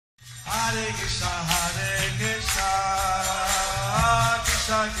Krishna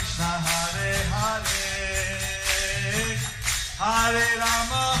Krishna Hare Hare Hare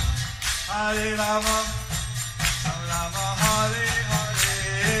Rama Rama Hare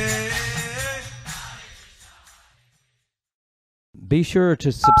Hare. Be sure to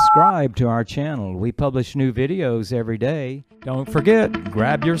subscribe to our channel. We publish new videos every day. Don't forget,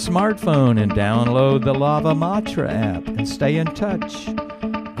 grab your smartphone and download the Lava Matra app and stay in touch.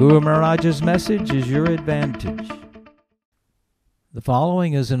 Guru Maharaj's message is your advantage. The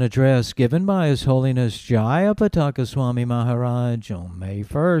following is an address given by His Holiness Jayapataka Swami Maharaj on May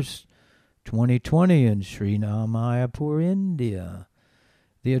 1st, 2020 in Sri Mayapur, India.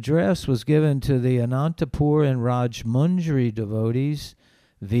 The address was given to the Anantapur and Rajamundry Devotees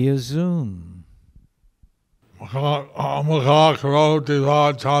via Zoom. Amukha karoti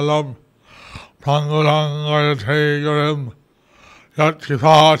vachalam pangurangayate yat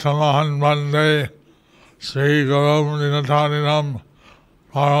kithatamahan vande Sri Gurum Dinataninam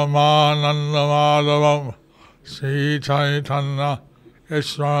Paramanandamadavam Sri Chaitanya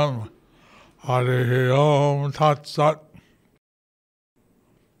Ishram Hare Om Tat Sat.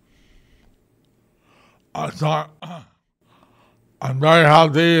 I'm very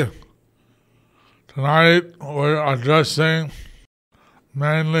happy. Tonight we're addressing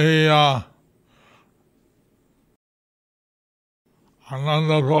mainly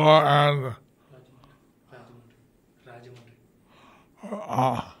Anantapur and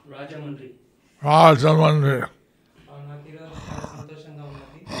Rajamundry.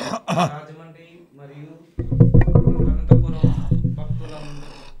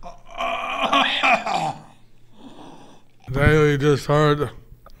 Today we just heard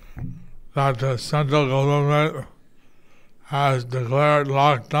that the central government has declared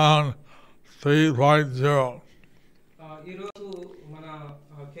lockdown 3.0. ఈరోజు మన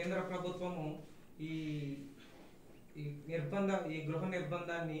కేంద్ర ప్రభుత్వము ఈ గృహ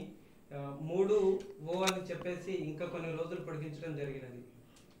నిర్బంధాన్ని 3O అని చెప్పేసి ఇంకా కొన్ని రోజులు పొడిగించడం జరిగినది.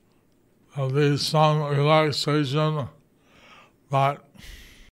 There is some relaxation, but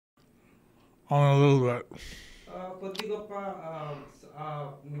only a little bit. కొద్ది గొప్ప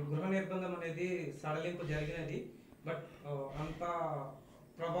గృహ నిర్బంధం అనేది సడలింపు జరిగినది, బట్ అంత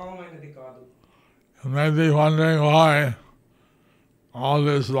ప్రభావమైనది కాదు. You may be wondering why all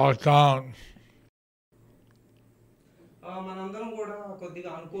this lockdown. మనందరం కూడా కొద్దిగా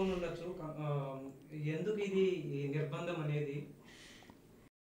అనుకోని ఉండొచ్చు ఎందుకు ఇది నిర్బంధం అనేది.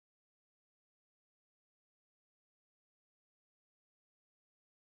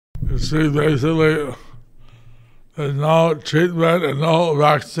 You see, basically, there's no treatment and no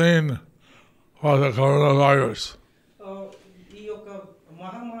vaccine for the coronavirus. ఈ యొక్క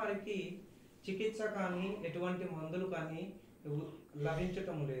మహమ్మారికి చికిత్స కానీ ఎటువంటి మందులు కానీ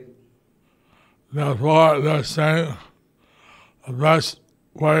లభించటం లేదు. Therefore, they're saying the best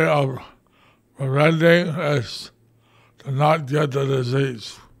way of preventing is to not get the disease.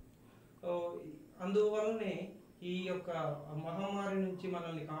 అందువల్లనే ఈ యొక్క మహమ్మారి నుంచి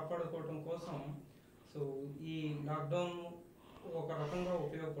మనల్ని కాపాడుకోవడం కోసం ఈ లాక్డౌన్ ఒక రకంగా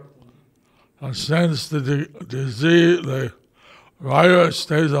ఉపయోగపడుతుంది. And since the disease, the virus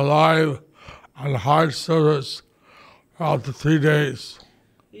stays alive on heart surface throughout the 3 days.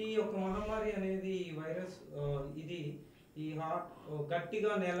 ఈ యొక్క మహమ్మారి అనేది వైరస్ ఇది ఈ హార్ట్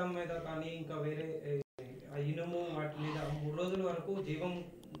గట్టిగా నేల మీద కానీ ఇంకా వేరే ఇనుము వాటి మీద 3 రోజుల వరకు జీవం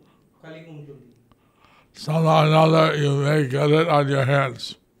కలిగి ఉంటుంది. Somehow or another you may get it on your hands.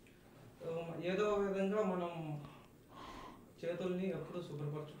 ఏదో విధంగా మనం చేతుల్ని ఎప్పుడు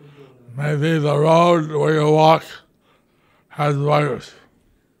శుభ్రపరచుకుంటూ ఉండాలి. Maybe the road where you walk has virus.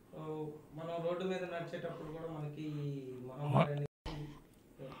 మనం రోడ్డు మీద నడిచేటప్పుడు కూడా మనకి మహమ్మారి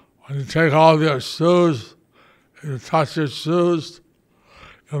When you take off your shoes, you touch your shoes,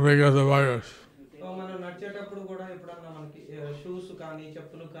 you may get the virus. మనం నడిచేటప్పుడు కూడా ఎప్పుడన్నా మనకి షూస్ కానీ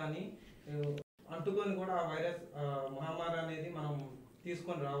చెప్పులు కానీ అంటుకొని కూడా ఆ వైరస్ మహమ్మారి అనేది మనం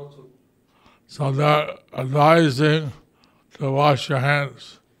తీసుకొని రావచ్చు. So they're advising to wash your hands.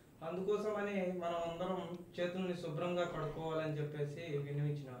 అందుకోసమని మనం అందరం చేతుల్ని శుభ్రంగా కడుక్కోవాలని చెప్పేసి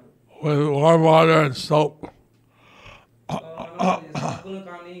వినిపించినారు. With warm water and soap. సబ్బును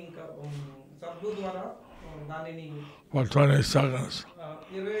కానీ ఇంకా సబ్బు ద్వారా దానిని For 20 seconds.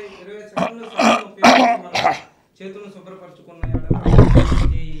 20 సెకండ్లు సబ్బును ఉపయోగించి మనం చేతులను శుభ్రపరచుకున్న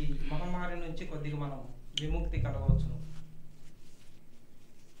ఈ మహమ్మారి నుంచి కొద్దిగా మనం విముక్తి కలగవచ్చు.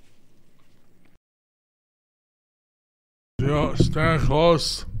 You stand close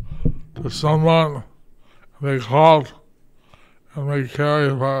to someone, they call and they carry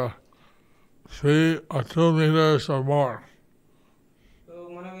for 3 or 2 meters or more.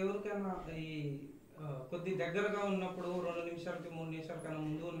 మనం ఎవరికి ఎప్పటికైనా ఈ కొద్ది దగ్గరగా ఉన్నప్పుడు 2 నిమిషాలకి 3 నిమిషాల కన్నా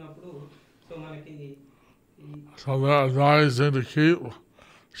ముందు ఉన్నప్పుడు సో మనకి So they're advising to keep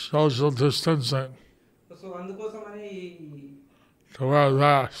social distancing, so అందుకోసమని to wear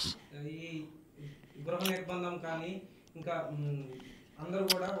masks. ఈ గృహ నిర్బంధం కానీ ఇంకా అందరూ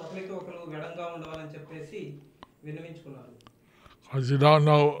కూడా ఒకరికి ఒకరు వెడంగా ఉండవాలని చెప్పేసి విన్నవించుకున్నారు. Because you don't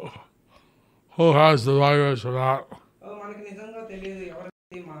know who has the virus or not. మనకి నిజంగా తెలియదు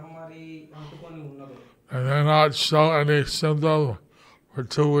ఎవరైతే మహమ్మారి అంటుకొని ఉన్నదో. And they're not show any symptoms for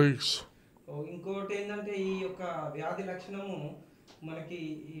 2 weeks. ఇంకోటి ఏంటంటే ఈ యొక్క వ్యాధి లక్షణము మనకి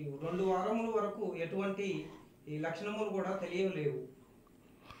ఈ 2 వారముల వరకు ఎటువంటి ఈ లక్షణములు కూడా తెలియలేవు.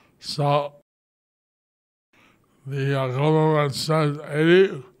 So the government says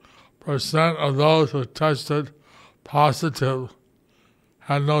 80% of those who tested positive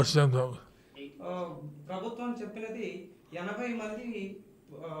had no symptoms. ప్రభుత్వం చెప్పినది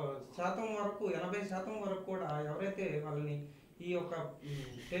 80% వరకు కూడా ఎవరైతే వాళ్ళని ఈ యొక్క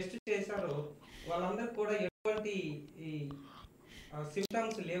టెస్ట్ చేశారో వాళ్ళందరికీ కూడా ఎటువంటి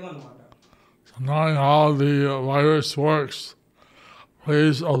సిమ్టమ్స్ లేవన్నమాట. So knowing how the virus works,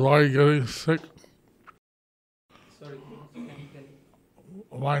 please avoid getting sick.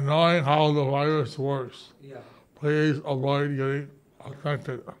 By knowing how the virus works, please avoid getting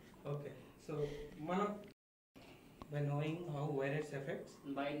affected. Okay. So, by knowing how virus affects.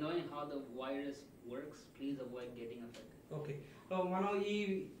 By knowing how the virus works, please avoid getting affected. Okay. So, మనం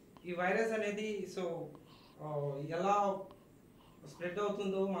ఈ virus అనేది so ఎలా spread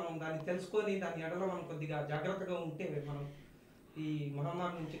అవుతుందో మనం దాన్ని తెలుసుకొని దాని ఎడలో మనం కొద్దిగా జాగ్రత్తగా ఉంటే మనం ఈ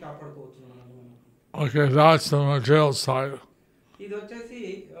మహమ్మారి నుంచి కాపాడుకోవచ్చు మనం. Okay, that's the material side. ఇది వచ్చేసి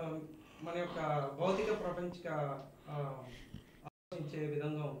మన యొక్క భౌతిక ప్రపంచిక ఆలోచించే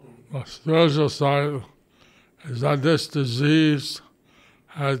విధంగా ఉంటుంది. The spiritual side is that this disease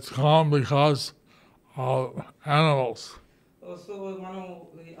has come because of animals. So మనం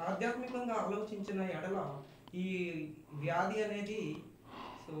ఆధ్యాత్మికంగా ఆలోచించిన ఎడల ఈ వ్యాధి అనేది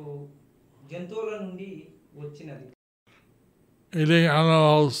సో జంతువుల నుండి వచ్చినది. Eating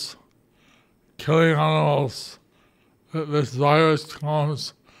animals, killing animals, this virus comes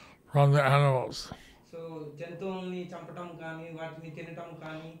from the animals. So జంతువుల్ని చంపటం కానీ వాటిని తినటం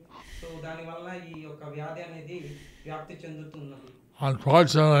కానీ సో దానివల్ల ఈ యొక్క వ్యాధి అనేది వ్యాప్తి చెందుతున్నది.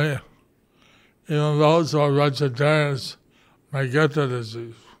 Unfortunately, even those who are vegetarians may get the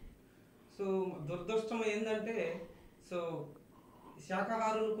disease. So దురదృష్టం ఏంటంటే సో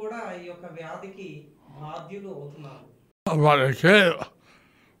శాకాహారులు కూడా ఈ యొక్క వ్యాధికి బాధ్యులు అవుతున్నారు. But it came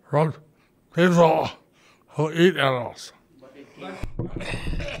from people who eat animals.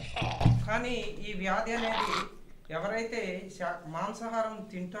 కానీ ఈ వ్యాధి అనేది ఎవరైతే మాంసాహారం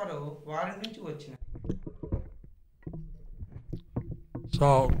తింటారో వారి నుంచి వచ్చినది. So,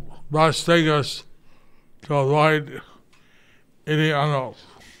 best thing is to avoid eating animals.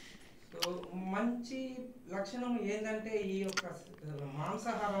 So మంచి లక్షణం ఏంటంటే ఈ యొక్క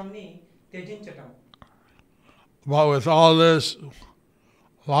మాంసాహారాన్ని త్యజించటం. But with all this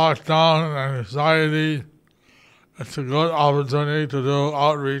lockdown and anxiety, it's a good opportunity to do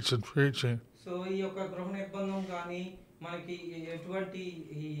outreach and preaching. So ఈ యొక్క గృహ నిర్బంధం కానీ మనకి ఎటువంటి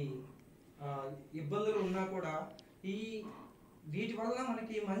ఈ ఇబ్బందులు ఉన్నా కూడా ఈ వీటి వల్ల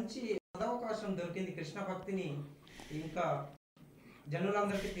మనకి మంచి సదవకాశం దొరికింది కృష్ణ భక్తిని ఇంకా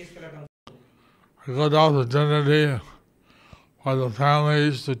జనులందరికీ తీసుకెళ్ళడం. A good opportunity for the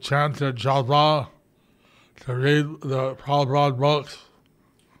families to chant their japa, to read the Prabhupada books.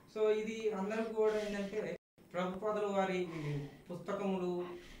 So ఇది అందరికి కూడా ఏంటంటే ప్రభుపాదుల వారి పుస్తకములు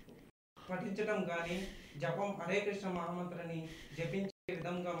పఠించడం కానీ జపం హరే కృష్ణ మహామంత్రాన్ని జపించే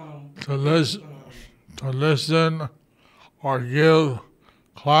విధంగా మనం to listen or give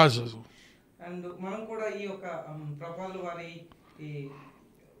classes. And మనం కూడా ఈ యొక్క ప్రభుపాదుల వారి ఈ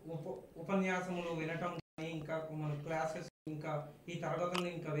ఉపన్యాసములు వినటం కానీ ఇంకా మన క్లాసెస్ ఇంకా ఈ తరగతులను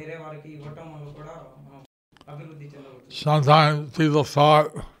ఇంకా వేరే వారికి ఇవ్వటం వల్ల కూడా మనం అభివృద్ధి చెందవచ్చు. Sometimes people thought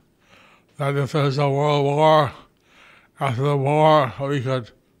that if there's a world war, after the war we could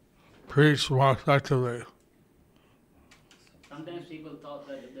preach more effectively. Sometimes people thought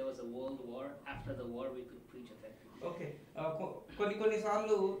that if there was a world war, after the war we could preach effectively. Okay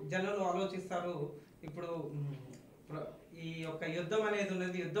కొన్నిసార్లు జనులు ఆలోచిస్తారు ఇప్పుడు ఈ యొక్క యుద్ధం అనేది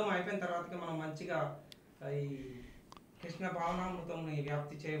ఉన్నది, యుద్ధం అయిపోయిన తర్వాతకి మనం మంచిగా ఈ కృష్ణ భావనామృతంని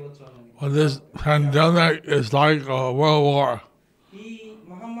వ్యాప్తి చేయవచ్చు అన్నది. Well, this pandemic is like a world war. ఈ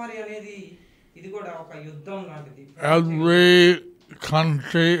మహమ్మారి అనేది ఇది కూడా ఒక యుద్ధం లాంటిది. Every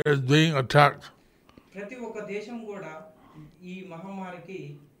country is being attacked. ప్రతి ఒక్క దేశం కూడా ఈ మహమ్మారికి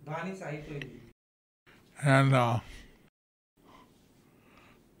బానిస అయిపోయింది. And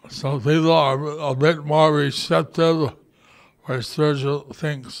So people are a bit more receptive for spiritual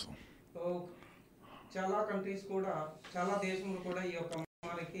things. So చాలా కంట్రీస్ కూడా చాలా దేశములు కూడా ఈ యొక్క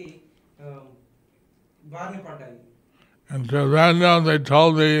మహమ్మారికి బారిన పడ్డాయి. In Trivandrum, they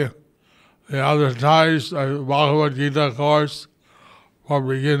told me they advertised a Bhagavad Gita course for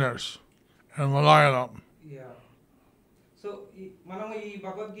beginners in Malayalam. So మనము ఈ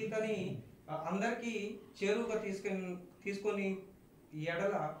భగవద్గీతని అందరికీ చేరువుగా తీసుకొని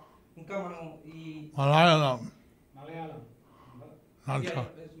ఎడల ఇంకా మనం ఈ మలయాళంలో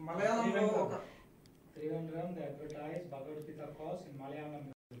ఒక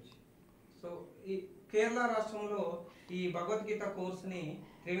సో ఈ కేరళ రాష్ట్రంలో ఈ భగవద్గీత కోర్సుని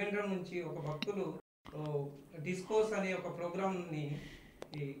త్రివేంద్రం నుంచి ఒక భక్తులు డిస్కోర్స్ అనే ఒక ప్రోగ్రామ్ ని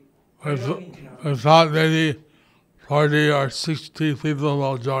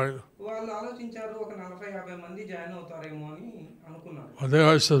వాళ్ళు ఆలోచించారు ఒక 40-50 మంది జాయిన్ అవుతారేమో అని అనుకున్నారు. They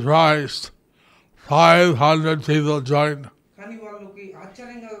were surprised. 500 people joined. కానీ వాళ్ళకి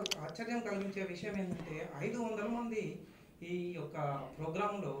ఆశ్చర్యం కలిగించే విషయం ఏంటంటే 500 మంది ఈ యొక్క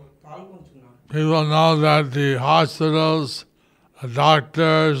ప్రోగ్రామ్ లో పాల్గొంటున్నారు. People know that the hospitals, the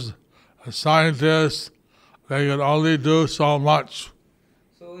doctors, the scientists, they can only do so much.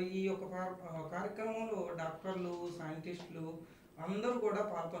 So ఈ యొక్క కార్యక్రమంలో డాక్టర్లు, సైంటిస్టులు అందరూ కూడా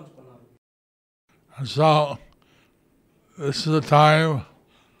పాల్పంచుకున్నారు. And so this is the time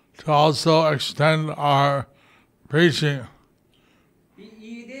to also extend our preaching.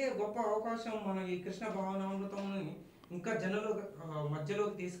 ఇదే గొప్ప అవకాశం మనం ఈ కృష్ణ భావనామృతంని ఇంకా జనుల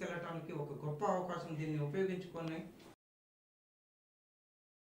మధ్యలోకి తీసుకెళ్ళడానికి ఒక గొప్ప అవకాశం. దీన్ని ఉపయోగించుకొని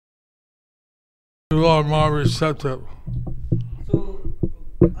People are more receptive. So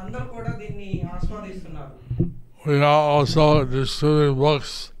అందరూ కూడా దీన్ని ఆస్వాదిస్తున్నారు. We are also distributing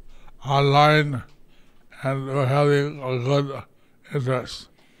books online and we're having a good interest.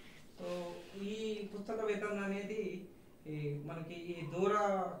 So ఈ పుస్తక వితరణ అనేది మనకి ఈ దూర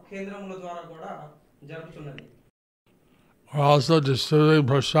కేంద్రముల ద్వారా కూడా జరుగుతున్నది. We're also distributing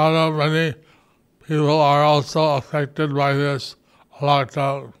prasadam. Many people are also affected by this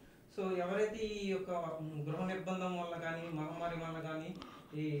lockdown. So ఎవరైతే ఈ యొక్క గృహ నిర్బంధం వల్ల కానీ మహమ్మారి వల్ల కానీ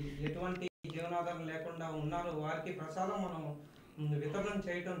ఈ ఎటువంటి జీవనాధారం లేకుండా ఉన్నారో వారికి ప్రసాదం మనం వితరణ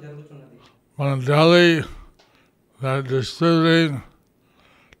చేయడం జరుగుతున్నది. In Delhi, they're distributing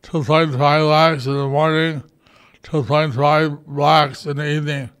 2.5 lakhs in the morning, 2.5 lakhs in the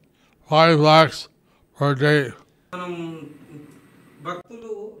evening, 5 lakhs per day. మనం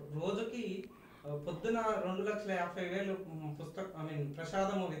భక్తులు రోజుకి పొద్దున 2,50,000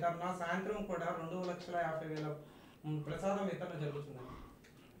 ప్రసాదము వితరణ, సాయంత్రం కూడా 2,50,000 ప్రసాదం వితరణ జరుగుతున్నది.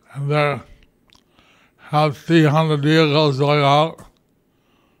 And there have 300 vehicles going out.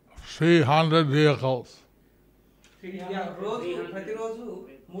 300 vehicles. ప్రతిరోజు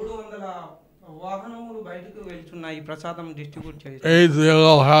 300 వాహనములు బయటకు వెళ్తున్నాయి ప్రసాదం డిస్ట్రిబ్యూట్ చేసి. Each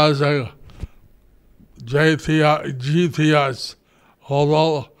vehicle has a GPS,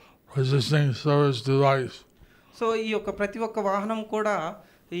 global positioning service device. So ఈ యొక్క ప్రతి ఒక్క వాహనం కూడా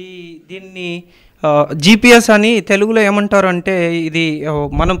దీన్ని GPS అని తెలుగులో ఏమంటారు అంటే ఇది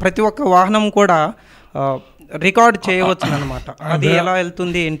మనం ప్రతి ఒక్క వాహనం కూడా రికార్డ్ చేయవచ్చు అన్నమాట. అది ఎలా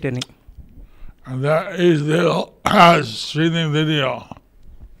వెళ్తుంది ఏంటని. And that each vehicle has streaming video.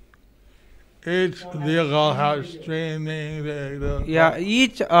 Each vehicle has streaming video.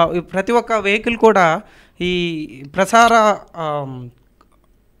 ప్రతి ఒక్క వెహికల్ కూడా ఈ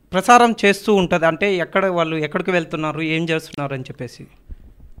ప్రసారం చేస్తూ ఉంటుంది. అంటే వాళ్ళు ఎక్కడికి వెళ్తున్నారు, ఏం చేస్తున్నారు అని చెప్పేసి.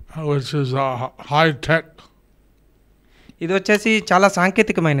 Which is high tech. ఇది వచ్చేసి చాలా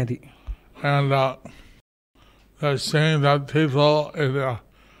సాంకేతికమైనది. And they're saying that people in the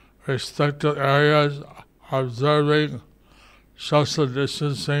restricted areas are observing social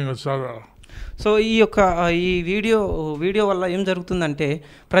distancing, etc. So ఈ యొక్క ఈ వీడియో వల్ల ఏం జరుగుతుందంటే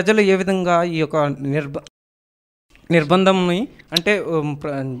ప్రజలు ఏ విధంగా ఈ యొక్క నిర్బంధంని అంటే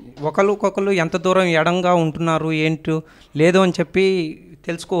ఒకరికొకరు ఎంత దూరం ఎడంగా ఉంటున్నారు ఏంటో లేదో అని చెప్పి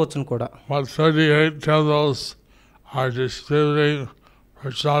తెలుసుకోవచ్చును కూడా. 38 temples are distributing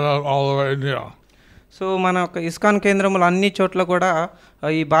prasadam all over India. So మన ఇస్కాన్ కేంద్రములు అన్ని చోట్ల కూడా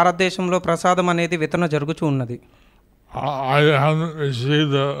ఈ భారతదేశంలో ప్రసాదం అనేది వితరణ జరుగుతూ ఉన్నది. I haven't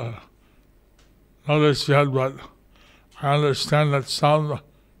received the notice yet, but I understand that some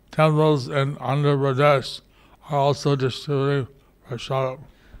temples in Andhra Pradesh are also distributing prasadam.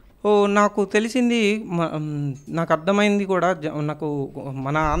 నాకు తెలిసింది, నాకు అర్థమైంది కూడా, నాకు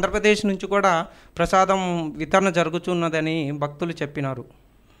మన ఆంధ్రప్రదేశ్ నుంచి కూడా ప్రసాదం వితరణ జరుగుతున్నదని భక్తులు చెప్పినారు.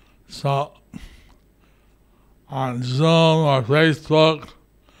 So on Zoom or Facebook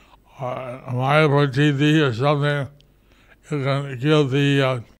or Mayapur TV or something, you can give the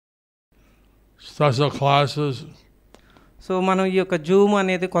special classes. So మనం ఈ యొక్క జూమ్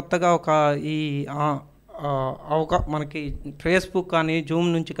అనేది కొత్తగా ఒక ఈ మనకి ఫేస్బుక్ కానీ జూమ్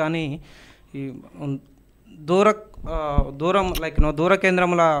నుంచి కానీ ఈ దూర దూరం లైక్ దూర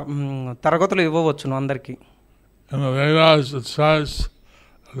కేంద్రముల తరగతులు ఇవ్వవచ్చును అందరికీ. In the Vedas it says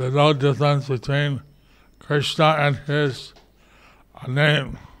there's no difference between Krishna and his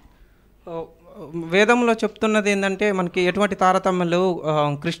name. వేదంలో చెప్తున్నది ఏంటంటే మనకి ఎటువంటి తారతమ్యం లేవు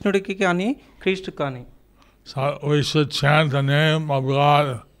కృష్ణుడికి కానీ క్రీస్తుకి కానీ. So we should chant the name of God,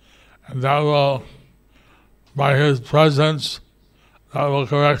 and that will, by His presence, that will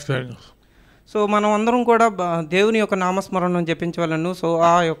correct things. So మనం అందరం కూడా దేవుని యొక్క నామస్మరణను జపించవలను. సో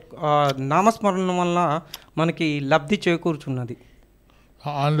ఆ యొక్క నామస్మరణం వల్ల మనకి లబ్ధి చేకూర్చున్నది.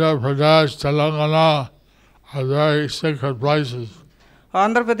 Andhra Pradesh, Telangana are very sacred places.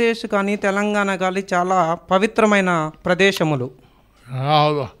 Andhra Pradesh కానీ తెలంగాణ కానీ చాలా పవిత్రమైన ప్రదేశములు.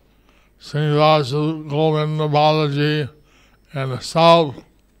 Srinivasa Govinda Balaji in the south.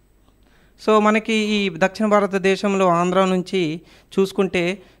 So మనకి ఈ దక్షిణ భారతదేశంలో ఆంధ్ర నుంచి చూసుకుంటే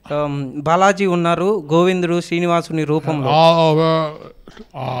బాలాజీ ఉన్నారు, గోవిందుడు శ్రీనివాసుని రూపంలో. All over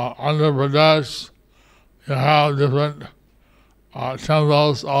Andhra Pradesh you have different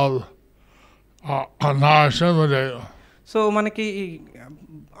temples of Narasimhadev. So మనకి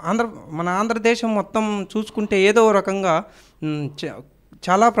మన ఆంధ్రదేశం మొత్తం చూసుకుంటే ఏదో రకంగా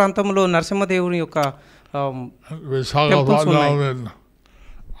చాలా ప్రాంతంలో నరసింహదేవుని యొక్క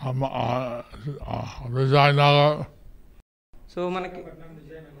సో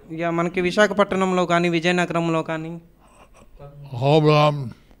మనకి విశాఖపట్నంలో కానీ విజయనగరంలో కానీ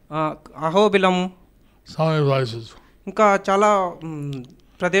అహోబిలం ఇంకా చాలా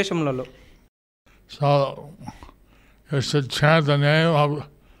ప్రదేశములలో. So you should chant the name of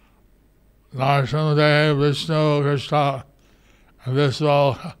Narasimhadev, Vishnu, Krishna, and this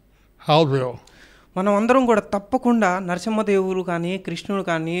will help you. మనం అందరం కూడా తప్పకుండా నరసింహదేవుడు కానీ కృష్ణుడు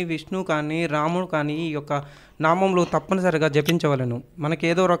కానీ విష్ణు కానీ రాముడు కానీ ఈ యొక్క నామంలో తప్పనిసరిగా జపించవలను. మనకి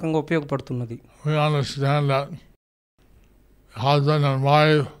ఏదో రకంగా ఉపయోగపడుతున్నది. We understand that husband and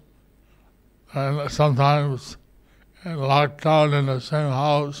wife and sometimes locked down in the same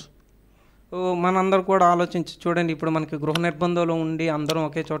house. మనందరూ కూడా ఆలోచించి చూడండి, ఇప్పుడు మనకి గృహ నిర్బంధంలో ఉండి అందరం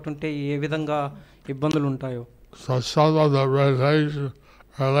ఒకే చోట ఉంటే ఏ విధంగా ఇబ్బందులు ఉంటాయో. So some of the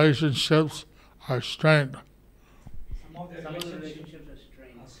relationships are strained.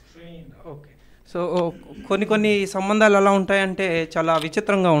 Okay. So కొన్ని సంబంధాలు ఎలా ఉంటాయంటే చాలా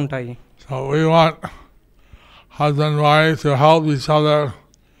విచిత్రంగా ఉంటాయి. So we want husband and wife to help each other,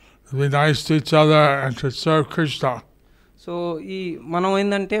 to be nice to each other and to serve Krishna. So ఈ మనం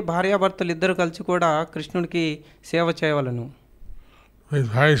ఏంటంటే భార్యాభర్తలు ఇద్దరు కలిసి కూడా కృష్ణుడికి సేవ చేయవలను. Be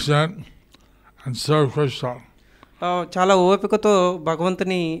patient and serve Krishna. చాలా ఓపికతో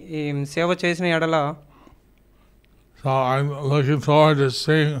భగవంతుని సేవ చేసిన ఎడల. So I'm looking forward to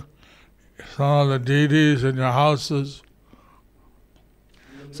seeing some of the deities in your houses.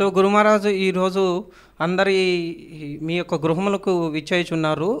 So గురుమహారాజు ఈరోజు అందరి మీ యొక్క గృహములకు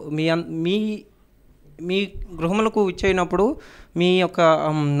విచ్చేయుచున్నారు. మీ గృహములకు విచ్చేయినప్పుడు మీ యొక్క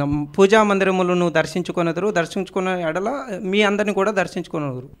పూజా మందిరములను దర్శించుకున్న ఎడల మీ అందరిని కూడా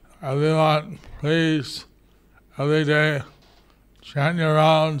దర్శించుకున్నారు. Everyone, please, every day, chant your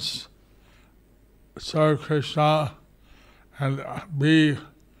rounds, serve Krishna, and be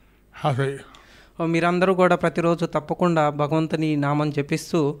happy. మీరందరూ కూడా ప్రతిరోజు తప్పకుండా భగవంతుని నామం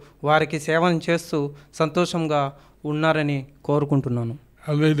జపిస్తూ వారికి సేవను చేస్తూ సంతోషంగా ఉన్నారని కోరుకుంటున్నాను.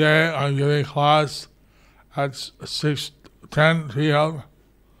 Every day I'm giving class at 6:10 p.m.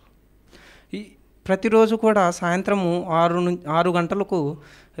 ప్రతిరోజు కూడా సాయంత్రము 6 గంటలకు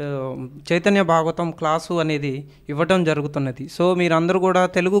చైతన్య భాగవతం క్లాసు అనేది ఇవ్వడం జరుగుతున్నది. సో మీరందరూ కూడా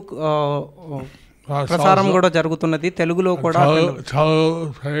తెలుగు ప్రసారం కూడా జరుగుతున్నది, తెలుగులో కూడా.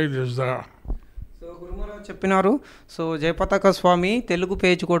 సో గురుమహారాజ్ చెప్పినారు. సో జయపతాక స్వామి తెలుగు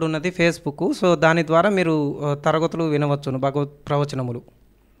పేజ్ కూడా ఉన్నది ఫేస్బుక్. సో దాని ద్వారా మీరు తరగతులు వినవచ్చును, భగవత్ ప్రవచనములు.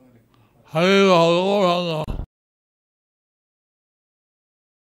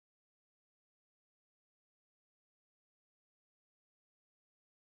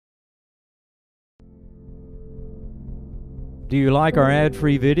 Do you like our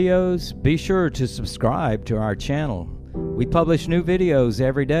ad-free videos? Be sure to subscribe to our channel. We publish new videos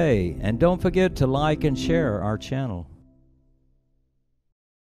every day, and don't forget to like and share our channel.